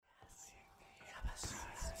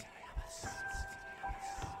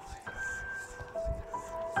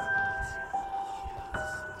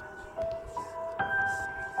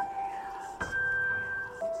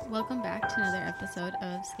episode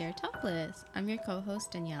of Scared Topless. I'm your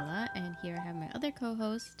co-host, Daniela, and here I have my other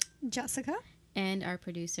co-host, Jessica, and our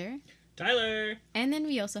producer, Tyler. And then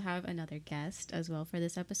we also have another guest as well for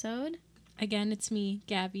this episode. Again, it's me,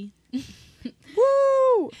 Gabby.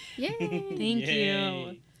 Woo! Yay! Thank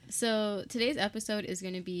you. So today's episode is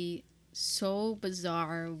going to be so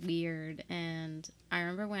bizarre, weird, and I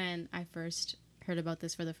remember when I first heard about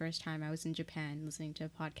this for the first time, I was in Japan listening to a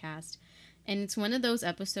podcast, and it's one of those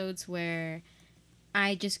episodes where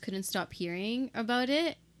I just couldn't stop hearing about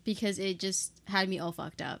it because it just had me all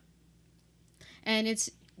fucked up. And it's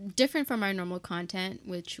different from our normal content,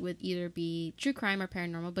 which would either be true crime or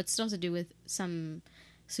paranormal, but still has to do with some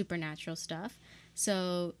supernatural stuff.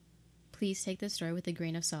 So please take this story with a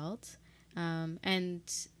grain of salt. And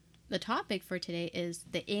the topic for today is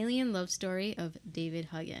the alien love story of David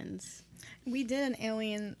Huggins. We did an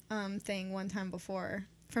alien thing one time before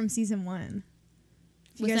from season 1.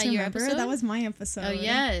 Was that your episode? That was my episode. Oh,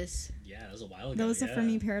 yes. Yeah, that was a while ago. That was the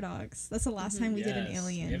Fermi Paradox. That's the last time we did an Yes,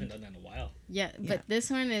 alien. We haven't done that in a while. Yeah, but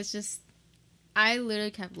this one is just... I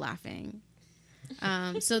literally kept laughing.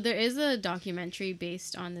 So there is a documentary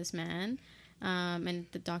based on this man. And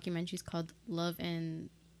the documentary is called Love and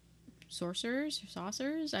Saucers.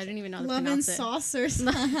 I don't even know how to pronounce it. Love and Saucers.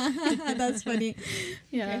 That's funny.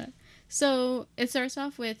 Yeah. Okay. So it starts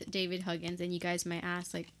off with David Huggins, and you guys might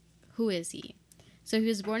ask, like, who is he? So he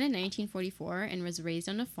was born in 1944 and was raised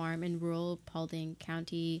on a farm in rural Paulding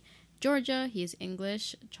County, Georgia. He is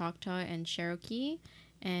English, Choctaw, and Cherokee,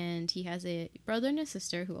 and he has a brother and a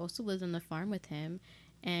sister who also lives on the farm with him,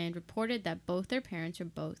 and reported that both their parents are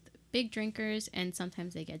both big drinkers, and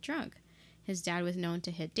sometimes they get drunk. His dad was known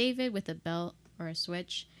to hit David with a belt or a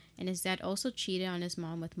switch, and his dad also cheated on his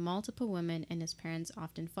mom with multiple women, and his parents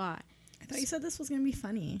often fought. I thought you said this was going to be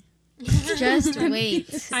funny. Just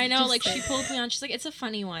wait. I know, like, she pulled me on. She's like, it's a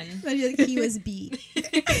funny one. Like he was beat.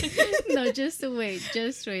 No, just wait.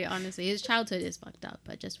 Just wait, honestly. His childhood is fucked up,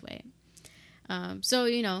 but just wait. So,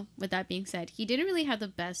 you know, with that being said, he didn't really have the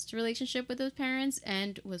best relationship with his parents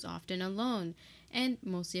and was often alone and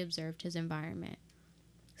mostly observed his environment.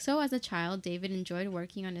 So, as a child, David enjoyed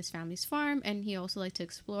working on his family's farm, and he also liked to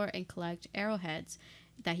explore and collect arrowheads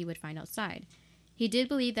that he would find outside. He did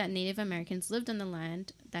believe that Native Americans lived on the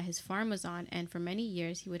land that his farm was on, and for many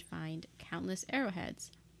years he would find countless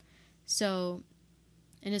arrowheads. So,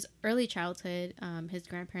 in his early childhood, his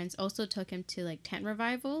grandparents also took him to, like, tent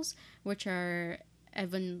revivals, which are I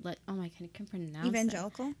can't pronounce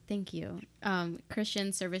Evangelical? that. Thank you.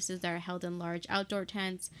 Christian services that are held in large outdoor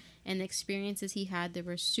tents, and the experiences he had, they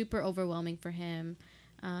were super overwhelming for him.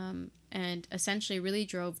 And essentially really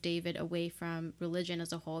drove David away from religion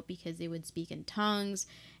as a whole because they would speak in tongues,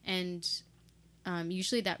 and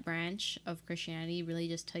usually that branch of Christianity really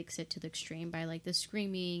just takes it to the extreme by, like, the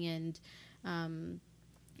screaming and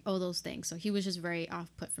all those things. So he was just very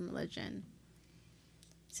off-put from religion.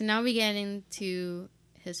 So now we get into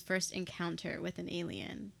his first encounter with an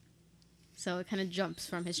alien. So it kind of jumps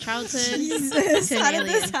from his childhood Jesus, to an how did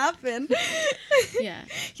alien. this happen? Yeah.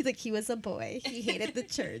 He's like, he was a boy. He hated the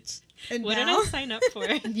church. And What now? did I sign up for?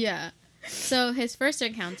 Yeah. So his first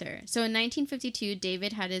encounter. So in 1952,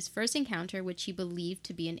 David had his first encounter, which he believed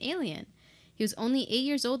to be an alien. He was only 8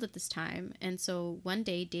 years old at this time, and so one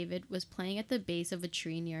day David was playing at the base of a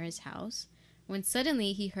tree near his house when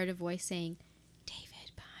suddenly he heard a voice saying,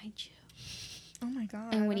 "David, behind you." Oh my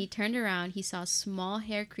God. And when he turned around, he saw a small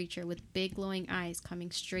hair creature with big glowing eyes coming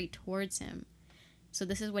straight towards him. So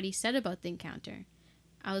this is what he said about the encounter.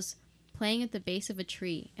 "I was playing at the base of a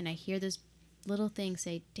tree, and I hear this little thing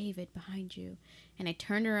say, 'David, behind you.' And I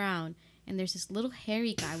turned around, and there's this little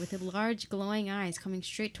hairy guy with the large glowing eyes coming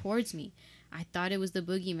straight towards me. I thought it was the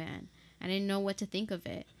boogeyman. I didn't know what to think of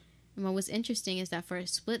it. And what was interesting is that for a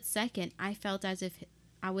split second, I felt as if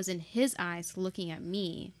I was in his eyes looking at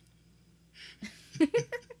me."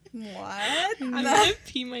 What? I'm gonna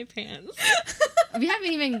pee my pants. We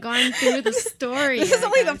haven't even gone through the story This yet, is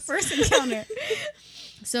only the guys. first encounter.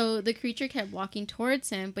 So the creature kept walking towards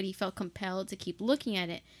him, but he felt compelled to keep looking at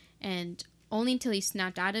it, and only until he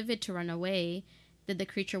snapped out of it to run away did the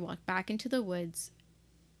creature walk back into the woods,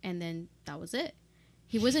 and then that was it.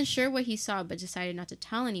 He wasn't sure what he saw, but decided not to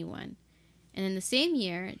tell anyone. And in the same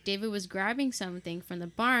year, David was grabbing something from the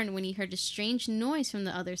barn when he heard a strange noise from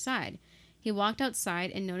the other side. He walked outside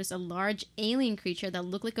and noticed a large alien creature that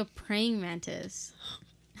looked like a praying mantis.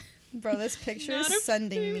 Bro, this picture Not a is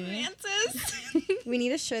sending me. Mantis. We need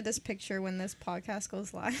to share this picture when this podcast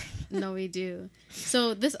goes live. No, we do.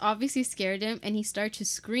 So this obviously scared him, and he started to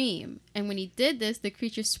scream. And when he did this, the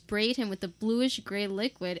creature sprayed him with a bluish gray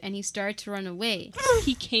liquid, and he started to run away.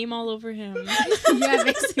 He came all over him. Yeah,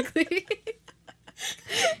 basically.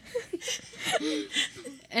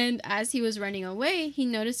 And as he was running away, he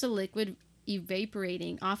noticed a liquid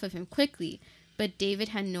evaporating off of him quickly. But David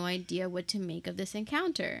had no idea what to make of this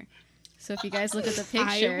encounter. So if you guys look at the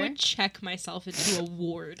picture... I would check myself into a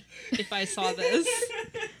ward if I saw this.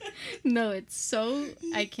 No, it's so...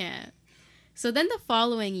 I can't. So then the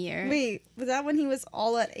following year... Wait, was that when he was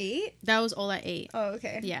all at 8? That was all at 8. Oh,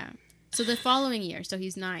 okay. Yeah. So the following year, so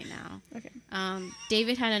he's 9 now. Okay.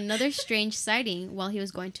 David had another strange sighting while he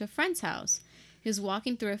was going to a friend's house. He was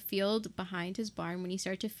walking through a field behind his barn when he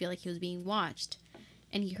started to feel like he was being watched.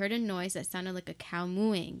 And he heard a noise that sounded like a cow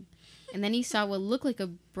mooing. And then he saw what looked like a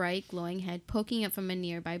bright glowing head poking up from a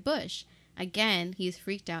nearby bush. Again, he was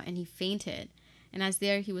freaked out and he fainted. And as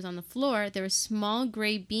there he was on the floor, there were small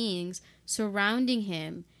gray beings surrounding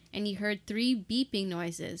him. And he heard 3 beeping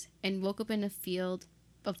noises and woke up in a field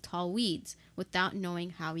of tall weeds without knowing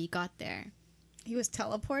how he got there. He was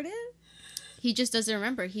teleported? He just doesn't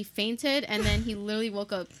remember. He fainted and then he literally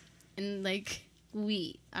woke up in like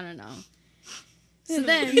wheat. I don't know. So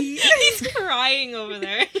then He's crying over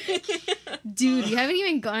there. dude, you haven't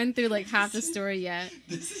even gone through like half the story yet.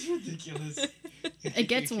 This is ridiculous. It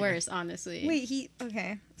gets worse, honestly. Wait,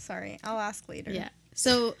 okay. Sorry. I'll ask later. Yeah.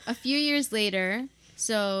 So a few years later,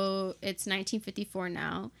 so it's 1954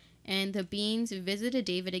 now, and the beings visited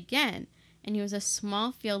David again, and he was a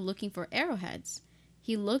small field looking for arrowheads.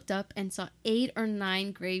 He looked up and saw 8 or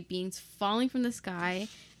 9 gray beings falling from the sky,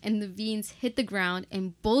 and the beings hit the ground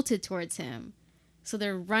and bolted towards him. So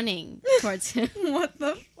they're running towards him. What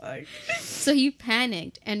the fuck? So he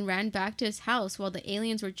panicked and ran back to his house while the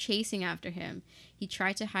aliens were chasing after him. He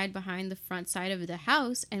tried to hide behind the front side of the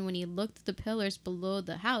house, and when he looked at the pillars below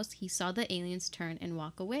the house, he saw the aliens turn and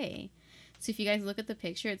walk away. So if you guys look at the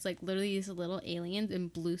picture, it's like literally these little aliens in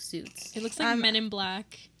blue suits. It looks like Men in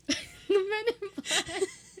Black. The Men in Black.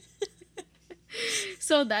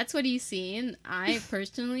 So that's what he's seen. I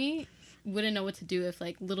personally wouldn't know what to do if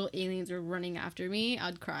like little aliens were running after me.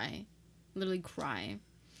 I'd cry. Literally cry.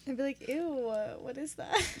 I'd be like, ew, what is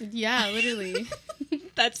that? Yeah, literally.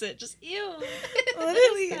 That's it. Just ew.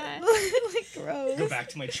 Literally, that? like, gross. Go back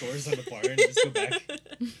to my chores on the farm and just go back.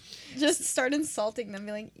 Just start insulting them.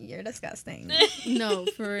 Be like, you're disgusting. No,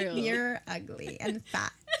 for real. You're ugly and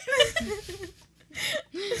fat.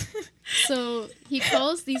 So he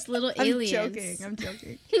calls these little aliens. I'm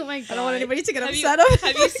joking. Oh my god. I don't want anybody to get Have upset.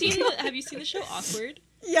 have you seen the show Awkward?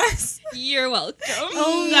 Yes. You're welcome.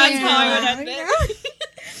 Oh, That's yeah. how I would have been.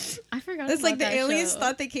 I forgot. It's like the about that aliens show.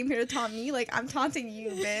 thought they came here to taunt me. Like, I'm taunting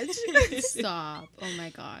you, bitch. Stop. Oh my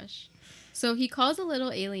gosh. So he calls the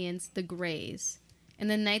little aliens the Greys.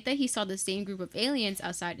 And the night that he saw the same group of aliens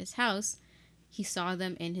outside his house, he saw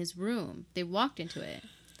them in his room. They walked into it.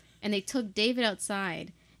 And they took David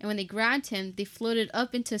outside. And when they grabbed him, they floated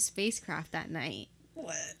up into a spacecraft that night.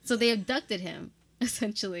 What? So they abducted him,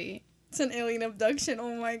 essentially. It's an alien abduction.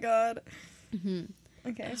 Oh my god. Hmm.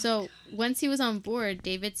 Okay. So once he was on board,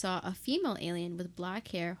 David saw a female alien with black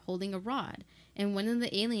hair holding a rod. And one of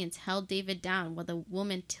the aliens held David down while the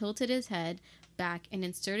woman tilted his head back and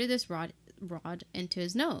inserted this rod into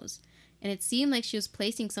his nose. And it seemed like she was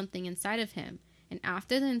placing something inside of him. And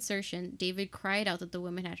after the insertion, David cried out that the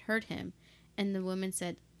woman had hurt him. And the woman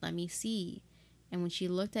said, "Let me see." And when she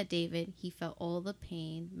looked at David, he felt all the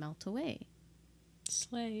pain melt away.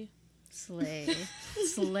 Slay. Slay.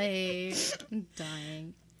 Slay. I'm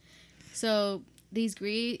dying. So these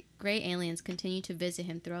gray aliens continued to visit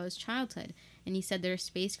him throughout his childhood. And he said their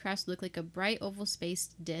spacecrafts looked like a bright oval space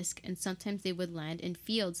disk. And sometimes they would land in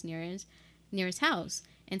fields near his house.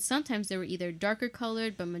 And sometimes they were either darker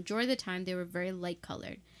colored, but majority of the time they were very light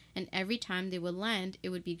colored. And every time they would land, it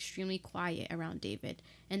would be extremely quiet around David.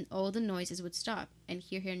 And all the noises would stop. And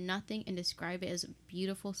he'd hear nothing and describe it as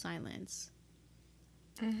beautiful silence.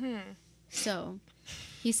 Mm-hmm. So,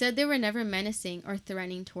 he said they were never menacing or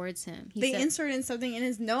threatening towards him. They said, inserted something in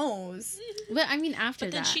his nose. but I mean, after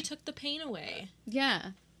But then that, she took the pain away.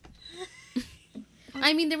 yeah.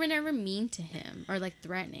 I mean, they were never mean to him or like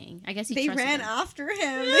threatening. I guess he They trusted ran them. after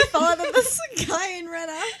him. They fell out of the sky and ran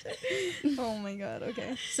after. Oh my god.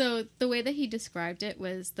 Okay. So the way that he described it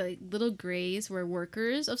was the little Greys were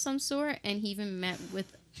workers of some sort, and he even met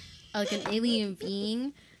with like an alien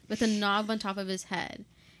being with a knob on top of his head.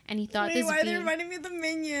 And he thought Wait, this why are they being... reminding me of the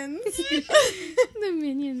Minions? The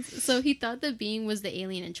Minions. So he thought the being was the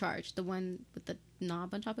alien in charge, the one with the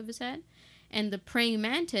knob on top of his head. And the praying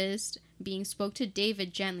mantis being spoke to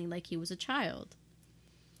David gently like he was a child.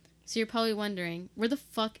 So you're probably wondering, where the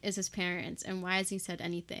fuck is his parents and why has he said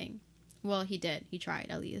anything? Well, he did. He tried,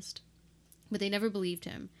 at least. But they never believed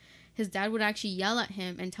him. His dad would actually yell at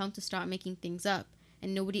him and tell him to stop making things up.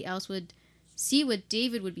 And nobody else would see what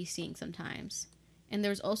David would be seeing sometimes. And there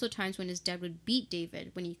was also times when his dad would beat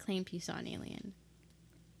David when he claimed he saw an alien.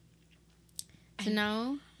 So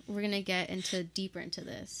now we're going to get deeper into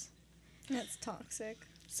this. That's toxic.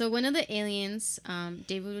 So one of the aliens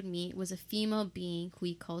David would meet was a female being who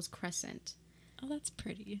he calls Crescent. Oh, that's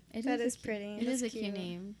pretty. That is pretty. It is a cute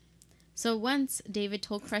name. So once, David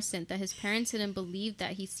told Crescent that his parents didn't believe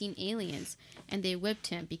that he'd seen aliens, and they whipped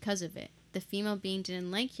him because of it. The female being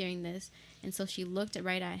didn't like hearing this, and so she looked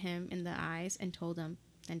right at him in the eyes and told him,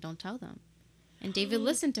 "Then don't tell them." And David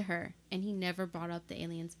listened to her, and he never brought up the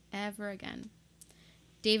aliens ever again.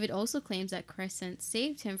 David also claims that Crescent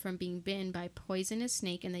saved him from being bitten by a poisonous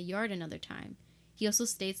snake in the yard another time. He also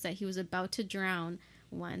states that he was about to drown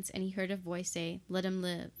once, and he heard a voice say, "Let him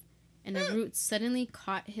live." And a root suddenly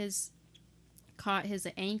caught his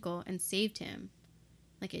ankle and saved him.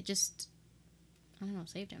 Like, it just, I don't know,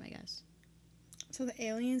 saved him, I guess. So the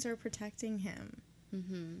aliens are protecting him.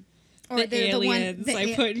 Mm-hmm. Or The aliens,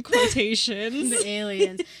 I put in quotations. The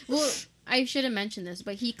aliens. Well, I should have mentioned this,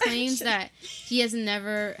 but he claims that he has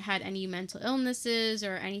never had any mental illnesses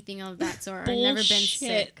or anything of that sort, or never been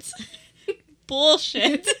sick.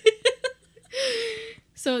 Bullshit.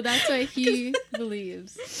 So that's what he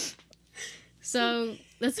believes. So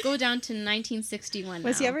let's go down to 1961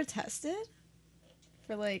 Was he now. ever tested?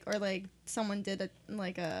 For or someone did a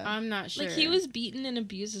I'm not sure. Like, he was beaten and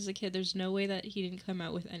abused as a kid. There's no way that he didn't come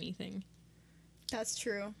out with anything. That's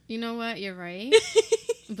true. You know what? You're right.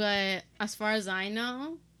 But as far as I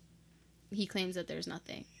know, he claims that there's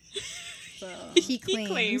nothing. So He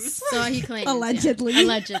claims. So he claims. Allegedly. Yeah.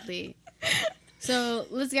 Allegedly. So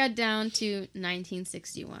let's get down to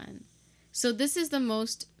 1961. So this is the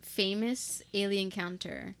most famous alien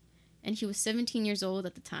encounter, and he was 17 years old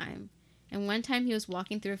at the time. And one time he was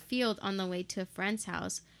walking through a field on the way to a friend's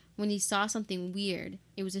house when he saw something weird.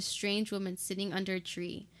 It was a strange woman sitting under a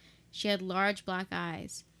tree. She had large black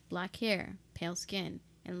eyes, black hair, pale skin,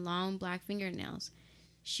 and long black fingernails.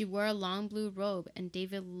 She wore a long blue robe, and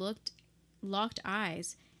David locked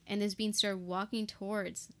eyes, and this being started walking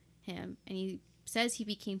towards him, and he says he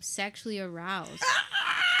became sexually aroused.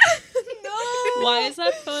 No. Why is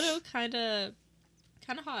that photo kind of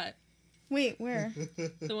hot? Wait, where?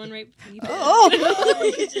 The one right beneath Oh.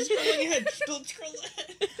 Just scrolling ahead. Don't scroll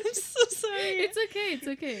ahead. I'm so sorry. It's okay, it's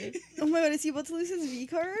okay. Oh my god, is he about to lose his V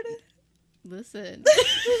card? Listen.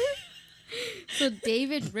 So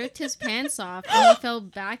David ripped his pants off and he fell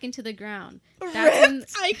back into the ground. That's when,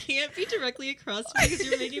 I can't be directly across you because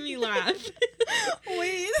you're making me laugh.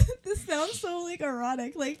 Wait, this sounds so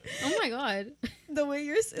erotic. oh my god. The way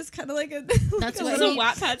yours is kind of like a. That's This what is a he-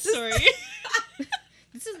 Wattpad story.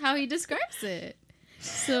 This is how he describes it.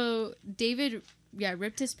 So David,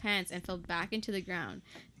 ripped his pants and fell back into the ground.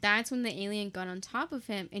 That's when the alien got on top of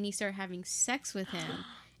him and he started having sex with him.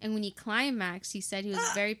 And when he climaxed, he said he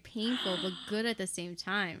was very painful but good at the same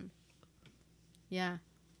time. Yeah.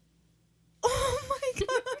 Oh my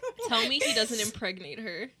god. Tell me he doesn't impregnate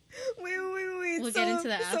her. Wait. We'll get into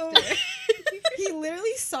that after. He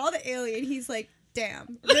literally saw the alien. He's like,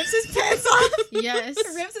 damn. Rips his pants off. Yes.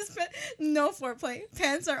 Rips his pants. No foreplay.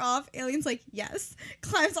 Pants are off. Alien's like, yes.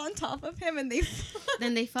 Climbs on top of him and they fuck.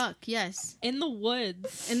 Then they fuck, yes. In the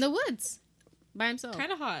woods. In the woods. By himself.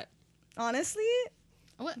 Kind of hot. Honestly,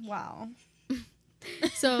 What? wow.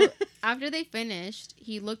 So after they finished,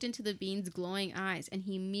 he looked into the being's glowing eyes and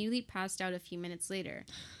he immediately passed out a few minutes later.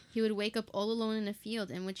 He would wake up all alone in a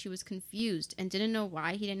field in which he was confused and didn't know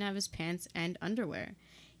why he didn't have his pants and underwear.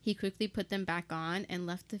 He quickly put them back on and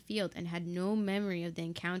left the field and had no memory of the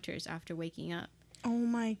encounters after waking up. Oh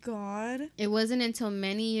my god. It wasn't until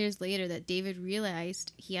many years later that David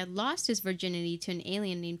realized he had lost his virginity to an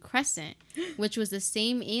alien named Crescent, which was the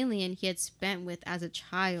same alien he had spent with as a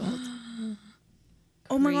child.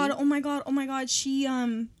 Oh my god. Oh my god. Oh my god. She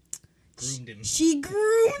Groomed him. She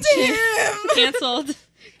groomed him. Canceled.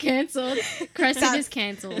 Canceled. Crescent is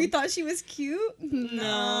canceled. We thought she was cute.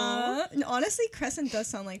 No. And honestly, Crescent does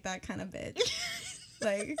sound like that kind of bitch.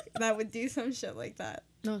 Like that would do some shit like that.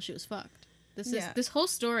 No, she was fucked. Yeah. This whole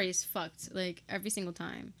story is fucked, like, every single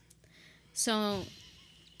time. So,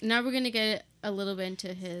 now we're gonna get a little bit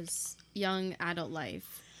into his young adult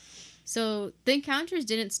life. So, the encounters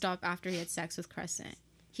didn't stop after he had sex with Crescent.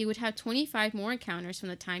 He would have 25 more encounters from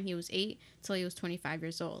the time he was 8 till he was 25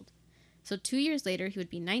 years old. So 2 years later, he would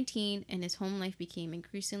be 19, and his home life became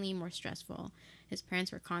increasingly more stressful. His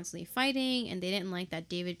parents were constantly fighting, and they didn't like that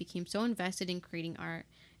David became so invested in creating art,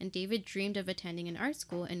 and David dreamed of attending an art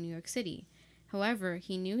school in New York City. However,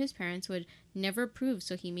 he knew his parents would never approve,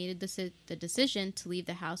 so he made the decision to leave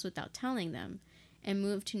the house without telling them, and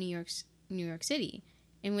move to New York City,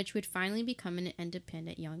 in which would finally become an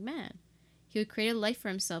independent young man. He would create a life for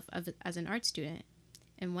himself as an art student.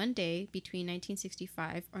 And one day, between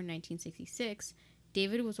 1965 or 1966,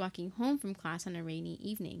 David was walking home from class on a rainy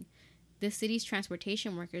evening. The city's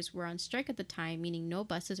transportation workers were on strike at the time, meaning no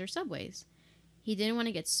buses or subways. He didn't want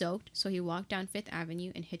to get soaked, so he walked down Fifth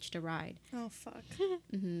Avenue and hitched a ride. Oh, fuck.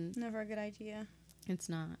 Mm-hmm. Never a good idea. It's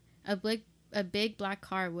not. A big black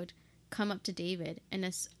car would come up to David, and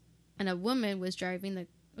a woman was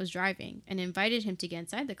driving and invited him to get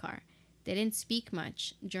inside the car. They didn't speak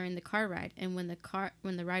much during the car ride, and when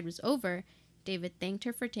the ride was over, David thanked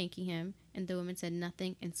her for taking him, and the woman said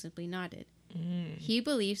nothing and simply nodded. He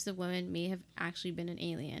believes the woman may have actually been an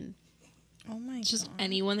alien. Oh my god. Just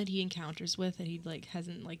anyone that he encounters with that he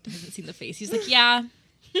hasn't seen the face. He's like, yeah.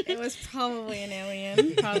 It was probably an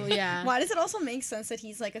alien. Probably, yeah. Why does it also make sense that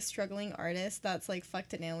he's like a struggling artist that's like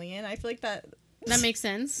fucked an alien? I feel like that makes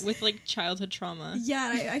sense. With like childhood trauma.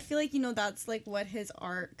 Yeah, I feel like, that's like what his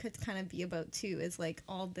art could kind of be about too, is like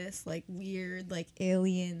all this like weird like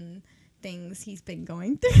alien things he's been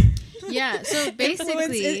going through. Yeah, so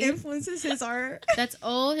basically it influences his art. That's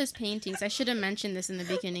all his paintings. I should have mentioned this in the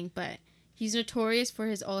beginning, but he's notorious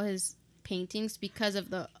for all his paintings because of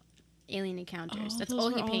the alien encounters. That's all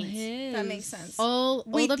he paints. That makes sense. All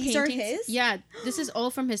Wait, the these paintings. are his? Yeah, this is all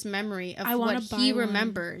from his memory of what he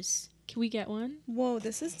remembers. Can we get one? Whoa,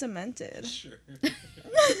 this is demented. Sure.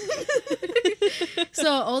 So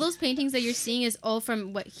all those paintings that you're seeing is all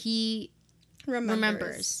from what he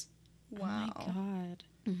remembers. Wow. Oh my god.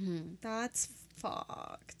 Mm-hmm. That's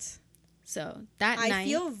fucked. So that night, I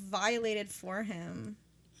feel violated for him.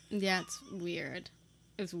 yeah, it's weird.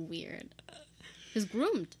 It's weird. He's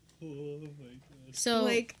groomed. Oh my god. So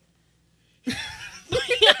Like,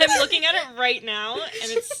 I'm looking at it right now,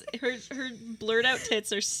 and it's her blurred out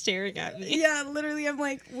tits are staring at me. yeah, literally, I'm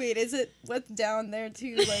like, wait, is it what's down there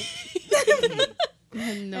too? Like, I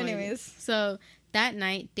have no idea. anyways. So that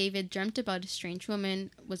night, David dreamt about a strange woman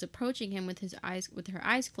was approaching him with her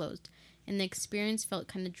eyes closed, and the experience felt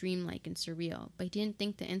kind of dreamlike and surreal. But he didn't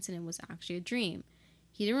think the incident was actually a dream.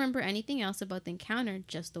 He didn't remember anything else about the encounter,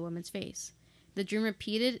 just the woman's face. The dream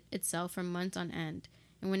repeated itself for months on end,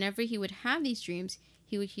 and whenever he would have these dreams,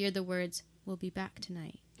 he would hear the words, "We'll be back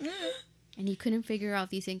tonight." And he couldn't figure out if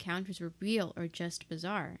these encounters were real or just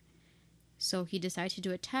bizarre. So he decided to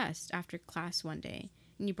do a test after class one day,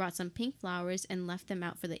 and he brought some pink flowers and left them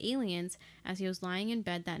out for the aliens as he was lying in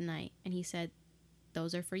bed that night, and he said,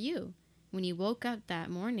 "Those are for you." When he woke up that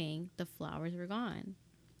morning, the flowers were gone.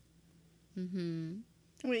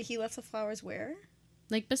 Wait, he left the flowers where?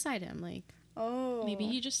 Like beside him, like, Oh. Maybe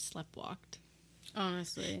he just sleptwalked.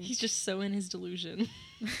 honestly. He's just so in his delusion.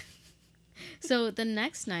 So the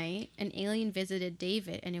next night, an alien visited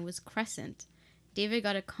David, and it was Crescent. David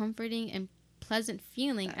got a comforting and pleasant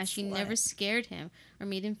feeling as she never scared him or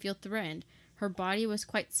made him feel threatened. Her body was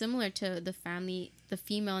quite similar to the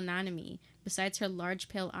female anatomy, besides her large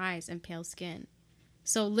pale eyes and pale skin.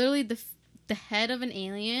 So literally the head of an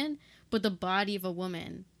alien, but the body of a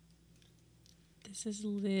woman. This is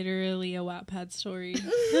literally a Wattpad story.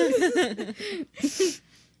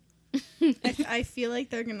 I feel like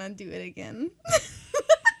they're gonna do it again.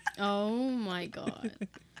 Oh my god.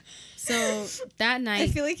 So that night, I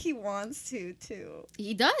feel like he wants to too.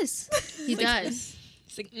 he does. He does.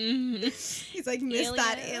 It's like, He's like, miss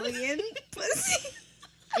that alien pussy.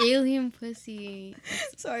 Alien pussy.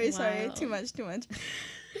 Sorry, Wow. too much.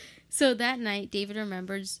 So that night, David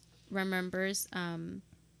remembers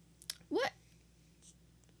what?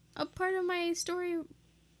 A part of my story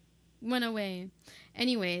went away.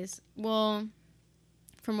 Anyways, well,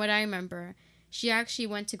 from what I remember, she actually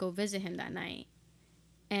went to go visit him that night.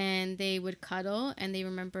 And they would cuddle, and they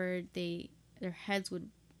remembered their heads would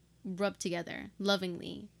rub together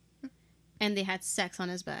lovingly. And they had sex on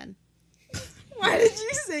his bed. Why did you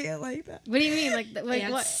say it like that? What do you mean? they Like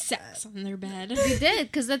had what? sex on their bed. They did,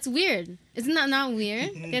 because that's weird. Isn't that not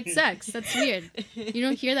weird? They had sex. That's weird. You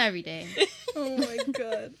don't hear that every day. Oh my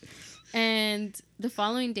god. And the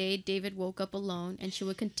following day, David woke up alone, and she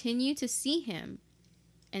would continue to see him.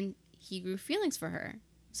 And he grew feelings for her.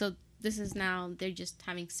 So this is now, they're just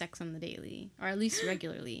having sex on the daily. Or at least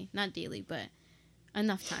regularly. Not daily, but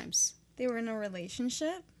enough times. They were in a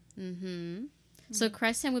relationship? Mm-hmm. So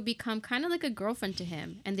Crescent would become kind of like a girlfriend to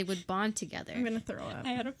him, and they would bond together. I'm gonna throw up. I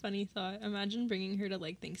had a funny thought. Imagine bringing her to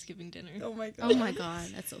like Thanksgiving dinner. Oh my god. Oh my god,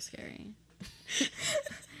 that's so scary.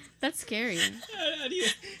 That's scary. How do you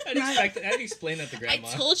explain that to I grandma?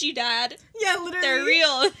 told you, Dad. Yeah, literally. They're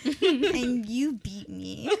real. And you beat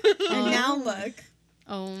me. And now look.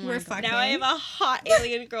 Oh my We're god. fucking. Now I have a hot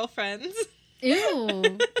alien girlfriend.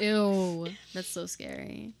 Ew. Ew. That's so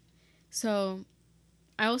scary. So,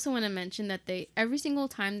 I also want to mention that every single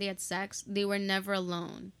time they had sex, they were never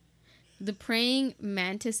alone. The praying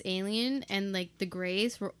mantis alien and like the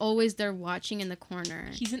Greys were always there watching in the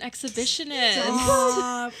corner. He's an exhibitionist.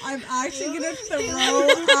 Stop. I'm actually gonna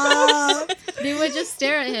throw up. They would just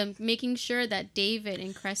stare at him, making sure that David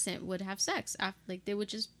and Crescent would have sex. Like they would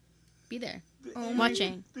just be there,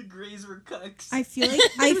 watching. The Greys were cucks. I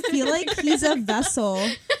feel like he's a vessel.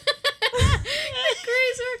 The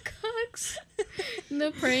Greys are cooks.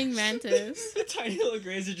 The praying mantis. The tiny little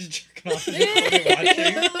Greys are just jerking off in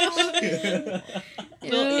the corner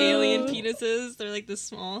watching. Little Ew. alien penises. They're like this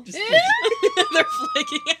small. Just They're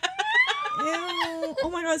flicking out. Ew. Oh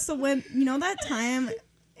my god, so when you know that time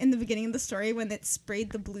in the beginning of the story when it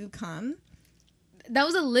sprayed the blue cum? That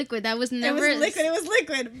was a liquid. That was never. It was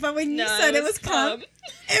liquid. But when you No, said it was cum,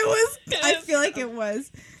 it was I feel like it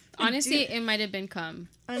was. Honestly, it might have been cum.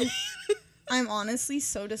 I'm honestly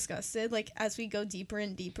so disgusted, like, as we go deeper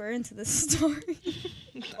and deeper into this story.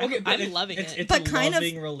 Okay, but I'm loving it. It's But a kind of-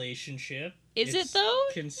 loving relationship. Is It's it though? I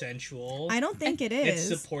Consensual. don't think it It's is.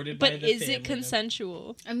 supported by But the is family. it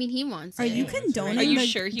consensual? I mean, he wants Are it. you Are condoning you the-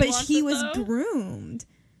 sure he but wants he it, was though? groomed.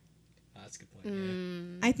 Oh, that's a good point.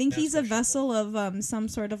 Yeah. I think That's he's a questionable. vessel of some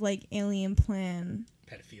sort of, like, alien plan.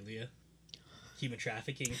 Pedophilia. Human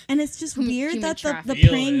trafficking. And it's just weird Human that the trafficking.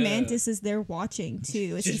 praying Yeah. mantis is there watching,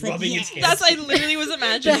 too. It's Just just like, rubbing yeah. its hands. That's I literally was The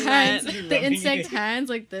imagining hands, that. Rubbing the it. insect hands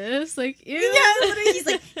like this, like ew. Yeah, literally, he's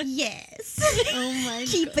like, yes. Oh my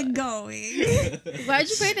Keep god. it going. Why'd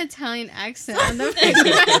you put an Italian accent on the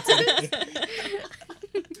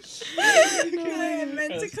I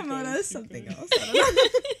meant to That's come out funny. as something else. I don't know.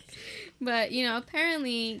 But, you know,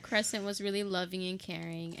 apparently Crescent was really loving and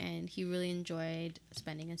caring, and he really enjoyed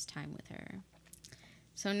spending his time with her.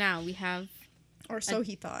 So now we have Or so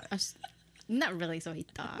he thought. not really, so he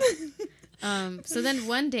thought. So then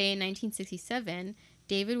one day in 1967,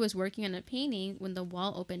 David was working on a painting when the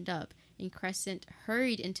wall opened up and Crescent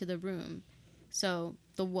hurried into the room. So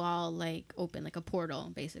the wall like opened like a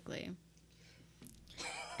portal, basically.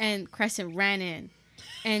 And Crescent ran in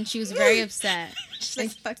and she was very upset. She's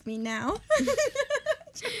like, fuck me now.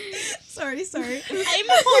 sorry. I'm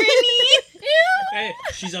horny. Hey,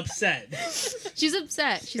 she's upset. She's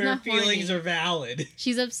upset. She's Her not feelings horny. are valid.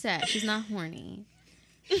 She's upset. She's not horny.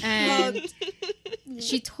 And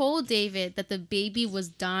she told David that the baby was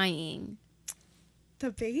dying. The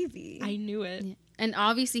baby. I knew it. And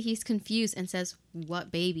obviously he's confused and says, "What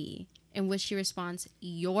baby?" In which she responds,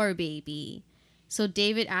 "Your baby." So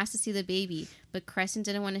David asked to see the baby, but Crescent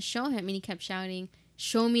didn't want to show him and he kept shouting,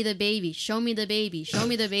 "Show me the baby, show me the baby, show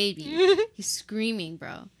me the baby." He's screaming,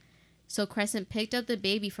 bro. So Crescent picked up the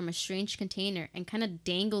baby from a strange container and kind of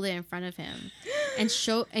dangled it in front of him. And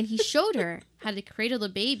he showed her how to cradle the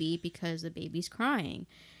baby because the baby's crying.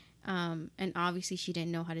 And obviously she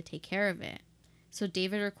didn't know how to take care of it. So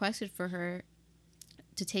David requested for her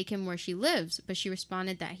to take him where she lives, but she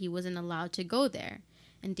responded that he wasn't allowed to go there.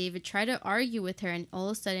 And David tried to argue with her, and all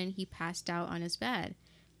of a sudden he passed out on his bed.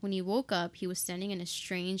 When he woke up, he was standing in a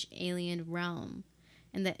strange alien realm.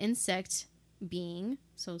 And the insect being,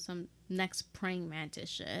 so some next praying mantis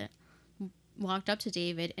shit, walked up to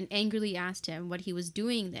David and angrily asked him what he was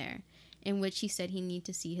doing there, in which he said he needed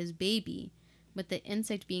to see his baby. But the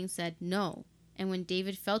insect being said no. And when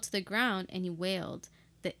David fell to the ground and he wailed,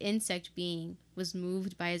 the insect being was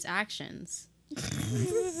moved by his actions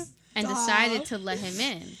and decided to let him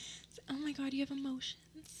in. Oh my god, you have emotions.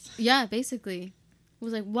 Yeah, basically. It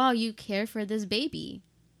was like, wow, you care for this baby.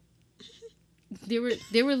 They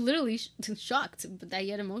were literally shocked that he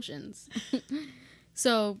had emotions.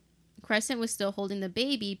 So Crescent was still holding the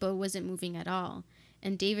baby, but wasn't moving at all.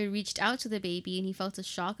 And David reached out to the baby and he felt a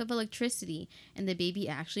shock of electricity and the baby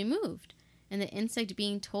actually moved. And the insect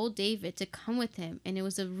being told David to come with him, and it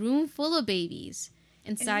was a room full of babies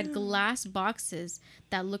inside glass boxes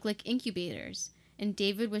that looked like incubators. And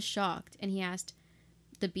David was shocked and he asked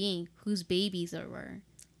the being whose babies there were.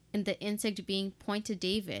 And the insect being pointed to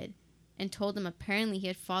David and told him apparently he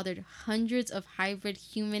had fathered hundreds of hybrid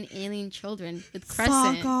human alien children with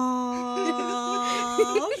Crescent. Fuck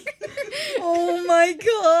off. Oh my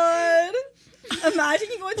god. Imagine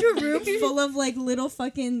you go into a room full of like little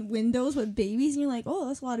fucking windows with babies and you're like, oh,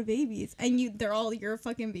 that's a lot of babies. And they're all your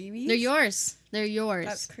fucking babies? They're yours. They're yours.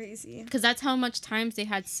 That's crazy. Because that's how much times they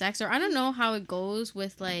had sex. Or I don't know how it goes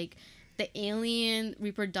with like the alien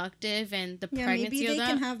reproductive and the Yeah, pregnancy maybe they of that.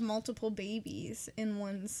 can have multiple babies in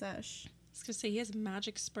one sesh. I was gonna say he has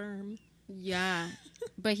magic sperm. Yeah.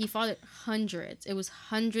 But he fathered hundreds. It was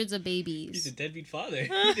hundreds of He's a babies. deadbeat father.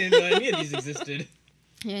 He didn't know any of these existed.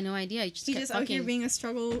 He had no idea. He just He's kept just out here fucking. being a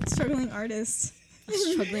struggling artist.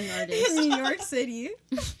 Struggling artist. in New York City.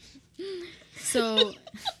 So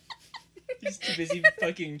He's too busy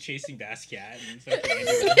fucking chasing Basquiat and fucking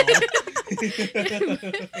Andy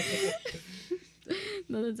Warhol.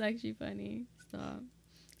 no, that's actually funny. Stop.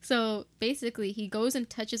 So basically, he goes and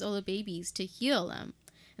touches all the babies to heal them.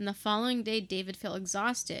 And the following day, David felt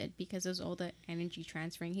exhausted because of all the energy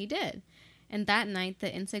transferring he did. And that night,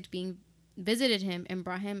 the insect being visited him and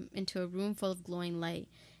brought him into a room full of glowing light.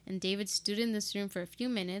 And David stood in this room for a few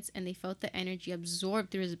minutes, and they felt the energy absorbed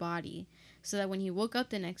through his body, so that when he woke up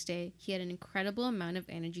the next day, he had an incredible amount of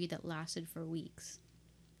energy that lasted for weeks.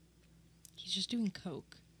 He's just doing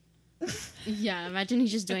coke. Yeah, imagine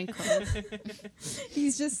he's just doing coke.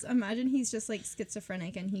 Imagine he's just like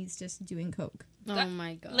schizophrenic and he's just doing coke. Oh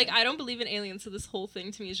my god. Like, I don't believe in aliens, so this whole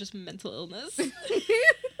thing to me is just mental illness.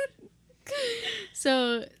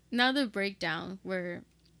 So now the breakdown where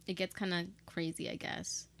it gets kind of crazy, I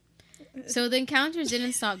guess. So the encounters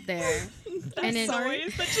didn't stop there. And it-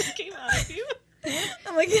 noise that just came out of you.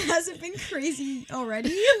 I'm like, it hasn't been crazy already.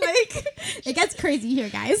 Like, it gets crazy here,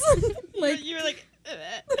 guys. Like, You were like,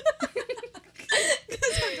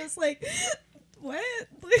 because I'm just like, what?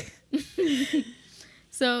 Like,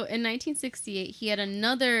 So in 1968, he had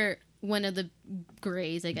another one of the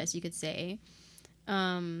grays, I guess you could say.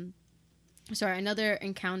 Another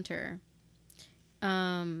encounter.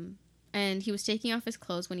 And he was taking off his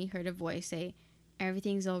clothes when he heard a voice say,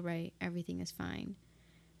 "Everything's all right. Everything is fine."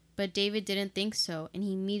 But David didn't think so, and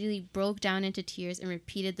he immediately broke down into tears and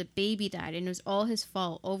repeated the baby died, and it was all his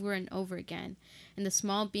fault over and over again. And the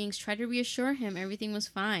small beings tried to reassure him everything was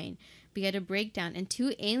fine, but he had a breakdown, and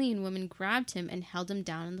 2 alien women grabbed him and held him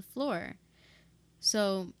down on the floor.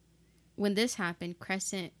 So when this happened,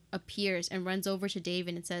 Crescent appears and runs over to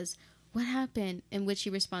David and says, "What happened?" In which he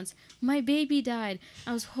responds, "My baby died.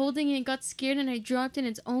 I was holding it and got scared and I dropped it and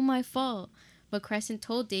it's all my fault." But Crescent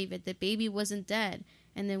told David the baby wasn't dead.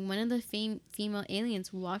 And then one of the female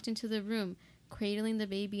aliens walked into the room, cradling the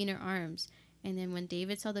baby in her arms. And then when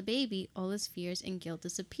David saw the baby, all his fears and guilt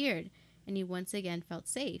disappeared. And he once again felt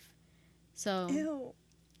safe. So ew.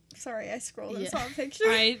 Sorry, I scrolled and Yeah. saw a picture.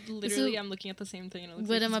 I literally So- am looking at the same thing and it looks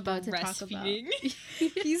what like I'm he's about to talk about. breastfeeding.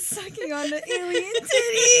 He's sucking on the alien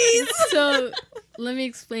titties. So let me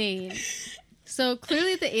explain. So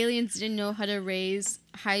clearly the aliens didn't know how to raise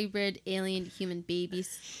hybrid alien human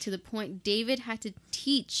babies, to the point David had to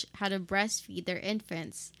teach how to breastfeed their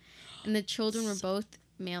infants. And the children were both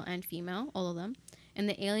male and female, all of them. And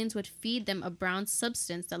the aliens would feed them a brown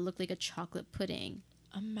substance that looked like a chocolate pudding.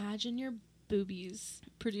 Imagine your boobies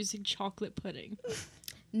producing chocolate pudding.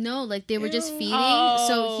 No, like they were just Ew. feeding.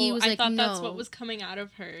 So he was I like, thought no. that's what was coming out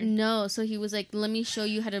of her. No, so he was like, let me show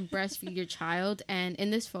you how to breastfeed your child. And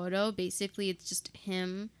in this photo, basically, it's just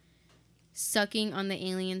him sucking on the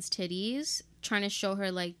alien's titties, trying to show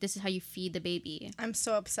her, like, this is how you feed the baby. I'm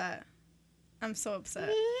so upset. I'm so upset.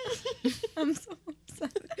 I'm so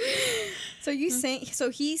upset. So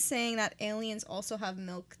he's saying that aliens also have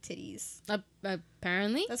milk titties.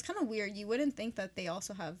 Apparently. That's kind of weird. You wouldn't think that they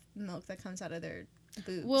also have milk that comes out of their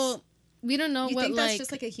boobs. Well, we don't know you what, think like, that's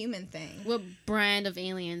just like a human thing. what brand of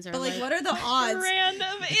aliens are, But like, what are the odds? Random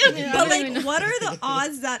Yeah, alien. I But don't even like, know. what are the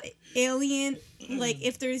odds that alien, like,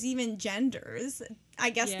 if there's even genders,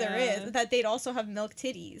 I guess there Yeah. is, that they'd also have milk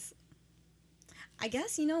titties. I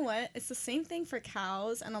guess, you know what? It's the same thing for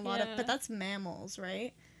cows and a lot of, Yeah. but that's mammals,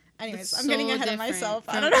 right? Anyways, It's I'm getting so ahead of different myself.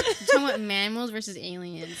 I from- don't know. You're talking about mammals versus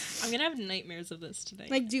aliens. I'm gonna have nightmares of this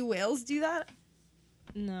tonight. Like, do whales do that?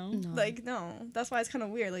 no. No. Like, no. That's why it's kind of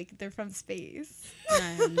weird. Like, they're from space. I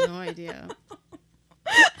have no idea.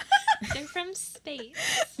 They're from space.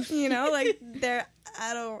 You know, like, they're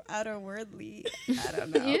outerworldly. I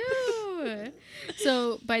don't know. Ew.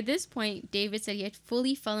 So by this point, David said he had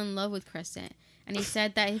fully fell in love with Crescent, and he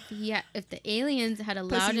said that if the aliens had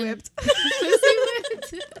allowed Pussy him, whipped. Pussy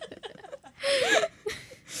whipped.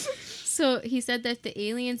 So he said that if the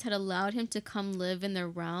aliens had allowed him to come live in their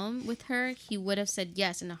realm with her, he would have said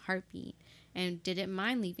yes in a heartbeat, and didn't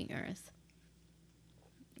mind leaving Earth.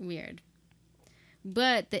 Weird.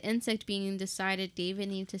 But the insect being decided David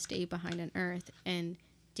needed to stay behind on Earth, and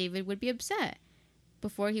David would be upset.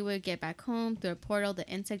 Before he would get back home, through a portal, the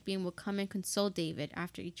insect being would come and console David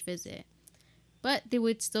after each visit. But they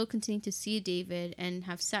would still continue to see David and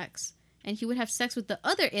have sex. And he would have sex with the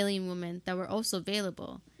other alien women that were also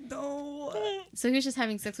available. No. So he was just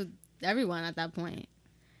having sex with everyone at that point.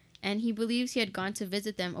 And he believes he had gone to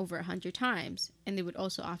visit them over 100 times. And they would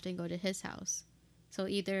also often go to his house. So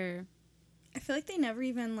either... I feel like they never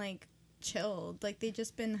even, like, chilled. Like, they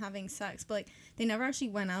just been having sex, but, like, they never actually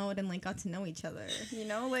went out and, like, got to know each other, you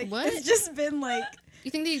know? Like, What? it's just been, like...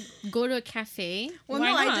 You think they go to a cafe? Well,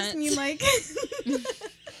 Why no, not? I just mean, like...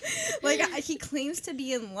 like, he claims to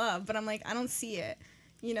be in love, but I'm like, I don't see it,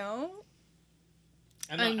 you know?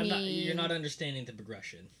 You're not understanding the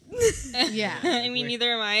progression. Yeah. I mean,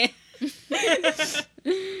 neither am I.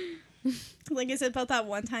 Like I said about that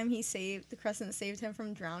one time the Crescent saved him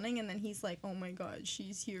from drowning, and then he's like, oh my god,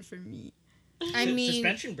 she's here for me. I mean,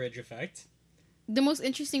 suspension bridge effect. the most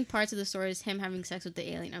interesting parts of the story is him having sex with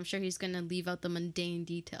the alien. I'm sure he's going to leave out the mundane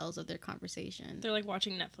details of their conversation. They're like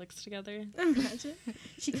watching Netflix together. Imagine.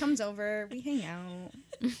 She comes over, we hang out.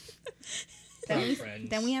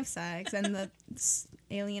 Then we have sex, and the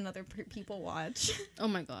alien other people watch. Oh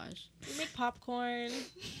my gosh. We make popcorn.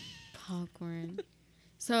 Popcorn.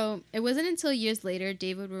 So it wasn't until years later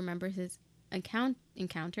David remembers his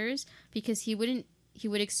encounters because he would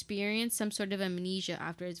experience some sort of amnesia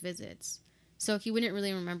after his visits. So he wouldn't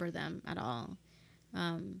really remember them at all.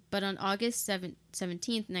 But on August 17th,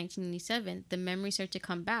 1987, the memories start to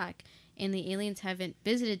come back, and the aliens haven't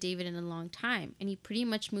visited David in a long time, and he pretty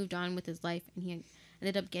much moved on with his life, and he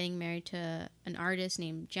ended up getting married to an artist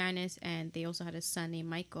named Janice, and they also had a son named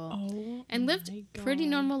Michael, and lived pretty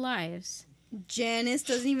normal lives. Janice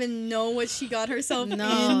doesn't even know what she got herself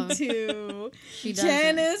No. into. She doesn't.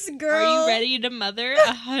 Janice, girl. Are you ready to mother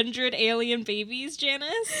 100 alien babies,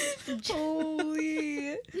 Janice?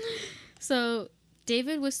 Holy. So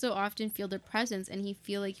David would still often feel their presence, and he'd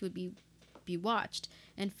feel like he would be watched,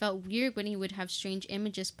 and felt weird when he would have strange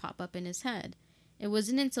images pop up in his head. It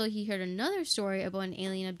wasn't until he heard another story about an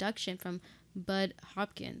alien abduction from Bud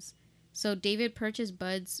Hopkins. So David purchased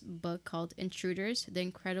Bud's book called Intruders, The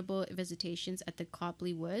Incredible Visitations at the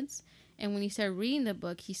Copley Woods, and when he started reading the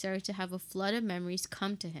book, he started to have a flood of memories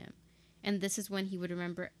come to him. And this is when he would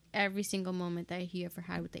remember every single moment that he ever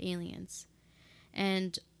had with the aliens.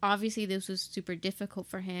 And obviously this was super difficult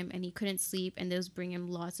for him, and he couldn't sleep, and this was bringing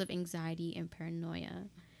him lots of anxiety and paranoia.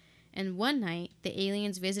 And one night, the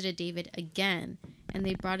aliens visited David again, and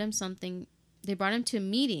they brought him to a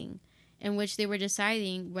meeting in which they were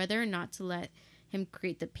deciding whether or not to let him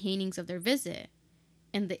create the paintings of their visit.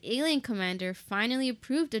 And the alien commander finally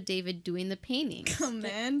approved of David doing the paintings.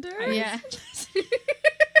 Commander? Yeah.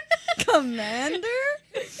 Commander?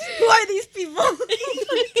 Who are these people?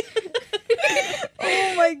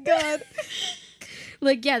 Oh my god.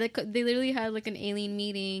 Like, yeah, they literally had, like, an alien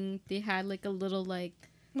meeting. They had, like, a little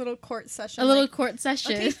court session. court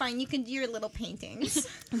session. Okay, fine, you can do your little paintings.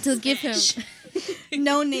 To give him...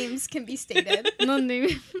 No names can be stated. No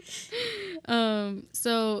name.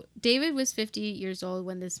 So David was 50 years old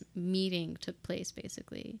when this meeting took place,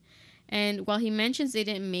 basically. And while he mentions they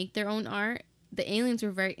didn't make their own art, the aliens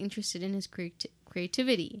were very interested in his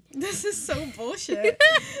creativity. This is so bullshit.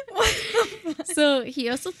 What the fuck? So he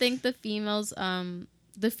also thinks the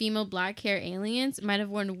female black hair aliens might have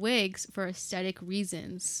worn wigs for aesthetic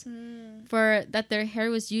reasons. For that their hair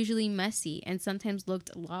was usually messy and sometimes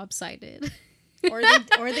looked lopsided. or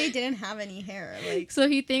they didn't have any hair. Like, so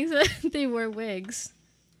he thinks that they wore wigs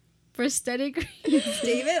for aesthetic reasons.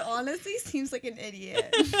 David honestly seems like an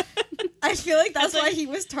idiot. I feel like that's why he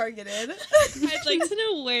was targeted. I'd like to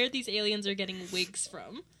know where these aliens are getting wigs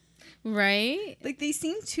from. Right? Like, they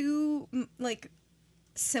seem too like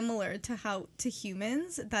similar to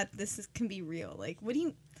humans that can be real. Like,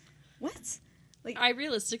 what? Like, I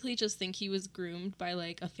realistically just think he was groomed by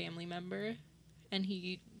like a family member, and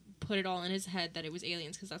he put it all in his head that it was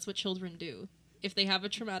aliens, because that's what children do. If they have a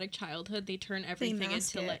traumatic childhood, they turn everything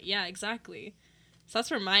into like, yeah, exactly. So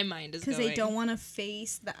that's where my mind is going. Because they don't want to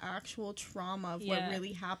face the actual trauma of what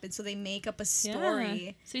really happened, so they make up a story.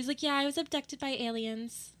 Yeah. So he's like, yeah, I was abducted by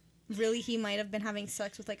aliens. Really, he might have been having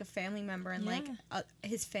sex with like a family member, and like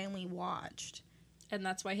his family watched. And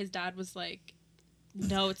that's why his dad was like,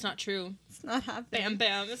 no, it's not true. It's not happening. Bam,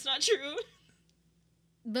 bam, it's not true.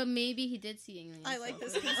 But maybe he did see aliens. I like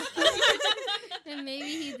this. And maybe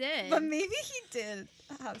he did. But maybe he did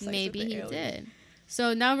have sex Maybe with the he alien. did.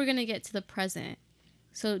 So now we're going to get to the present.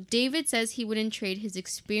 So David says he wouldn't trade his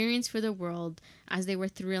experience for the world, as they were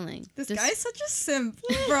thrilling. This guy's such a simp,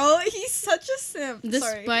 bro. He's such a simp.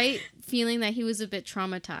 Despite feeling that he was a bit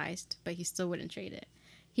traumatized, but he still wouldn't trade it.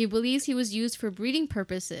 He believes he was used for breeding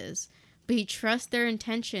purposes, but he trusts their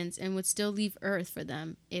intentions and would still leave Earth for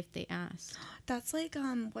them if they asked. That's like,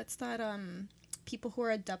 what's that, people who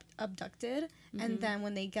are abducted, and then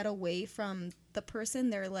when they get away from the person,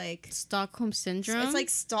 they're like... Stockholm Syndrome? It's like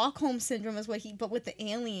Stockholm Syndrome is but with the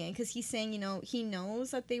alien, because he's saying, he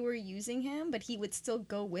knows that they were using him, but he would still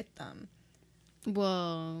go with them.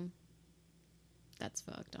 Whoa. That's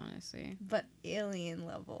fucked, honestly. But alien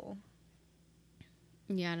level.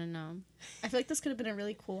 Yeah, I don't know. I feel like this could have been a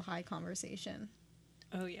really cool high conversation.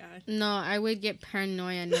 Oh yeah. No, I would get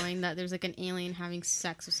paranoia knowing that there's like an alien having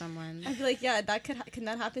sex with someone. I'd be like, yeah, that can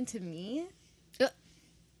that happen to me? Uh.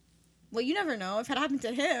 Well, you never know. If it happened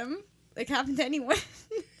to him, it could happen to anyone.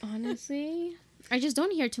 Honestly, I just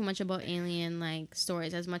don't hear too much about alien like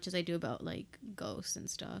stories as much as I do about like ghosts and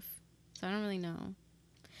stuff. So I don't really know.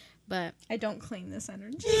 But I don't claim this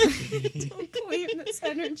energy. Don't claim this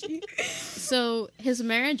energy. so his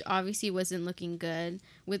marriage obviously wasn't looking good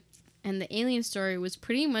and the alien story was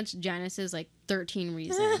pretty much Janice's like 13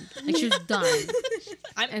 reason. Like she was done.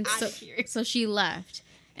 I'm out of here. So she left.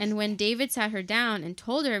 And when David sat her down and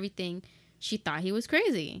told her everything, she thought he was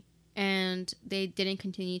crazy. And they didn't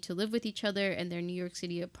continue to live with each other in their New York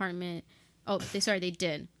City apartment. They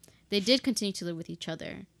did. They did continue to live with each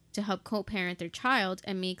other to help co-parent their child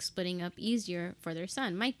and make splitting up easier for their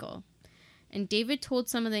son, Michael. And David told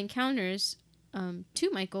some of the encounters to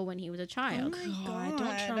Michael when he was a child. Oh my God,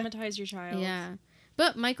 God. don't traumatize your child. Yeah.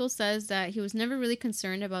 But Michael says that he was never really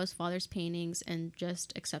concerned about his father's paintings and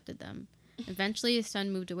just accepted them. Eventually, his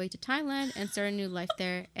son moved away to Thailand and started a new life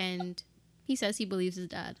there, and he says he believes his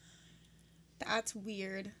dad. That's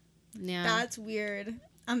weird. Yeah. That's weird.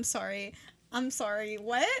 I'm sorry.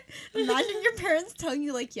 What? Imagine your parents telling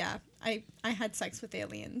you, like, yeah, I had sex with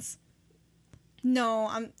aliens. No,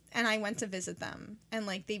 and I went to visit them. And,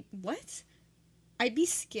 like, what? I'd be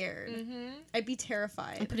scared. Mm-hmm. I'd be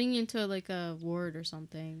terrified. I'm putting you into, like, a ward or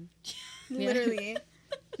something. Literally.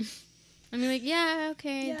 I mean, like, yeah,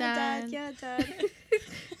 okay, Yeah, Dad. Yeah, Dad.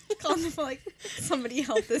 Call them for, like, somebody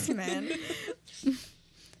help this man.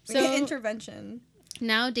 So, intervention.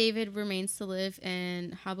 now David remains to live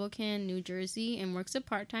in Hoboken, New Jersey, and works a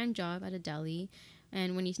part-time job at a deli.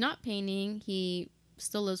 And when he's not painting, he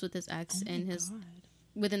still lives with his ex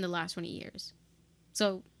within the last 20 years.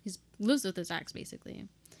 So he lives with his ex, basically.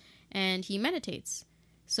 And he meditates.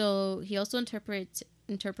 So he also interprets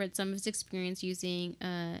some of his experience using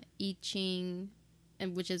I Ching,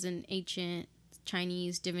 which is an ancient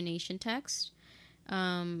Chinese divination text.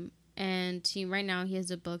 And right now he has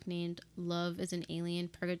a book named Love is an Alien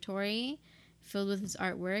Purgatory, filled with his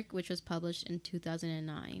artwork, which was published in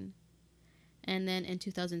 2009. And then in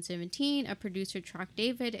 2017, a producer tracked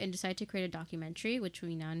David and decided to create a documentary, which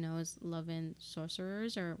we now know as Love and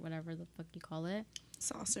Sorcerers, or whatever the fuck you call it.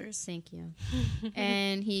 Saucers. Thank you.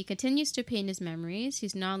 And he continues to paint his memories.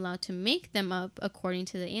 He's not allowed to make them up according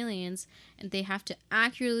to the aliens, and they have to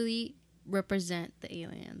accurately represent the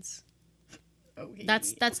aliens. Okay.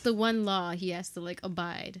 That's the one law he has to, like,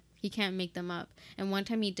 abide. He can't make them up. And one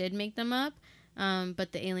time he did make them up,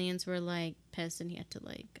 but the aliens were, like, pissed, and he had to,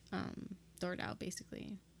 like, throw it out,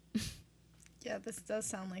 basically. Yeah, this does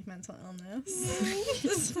sound like mental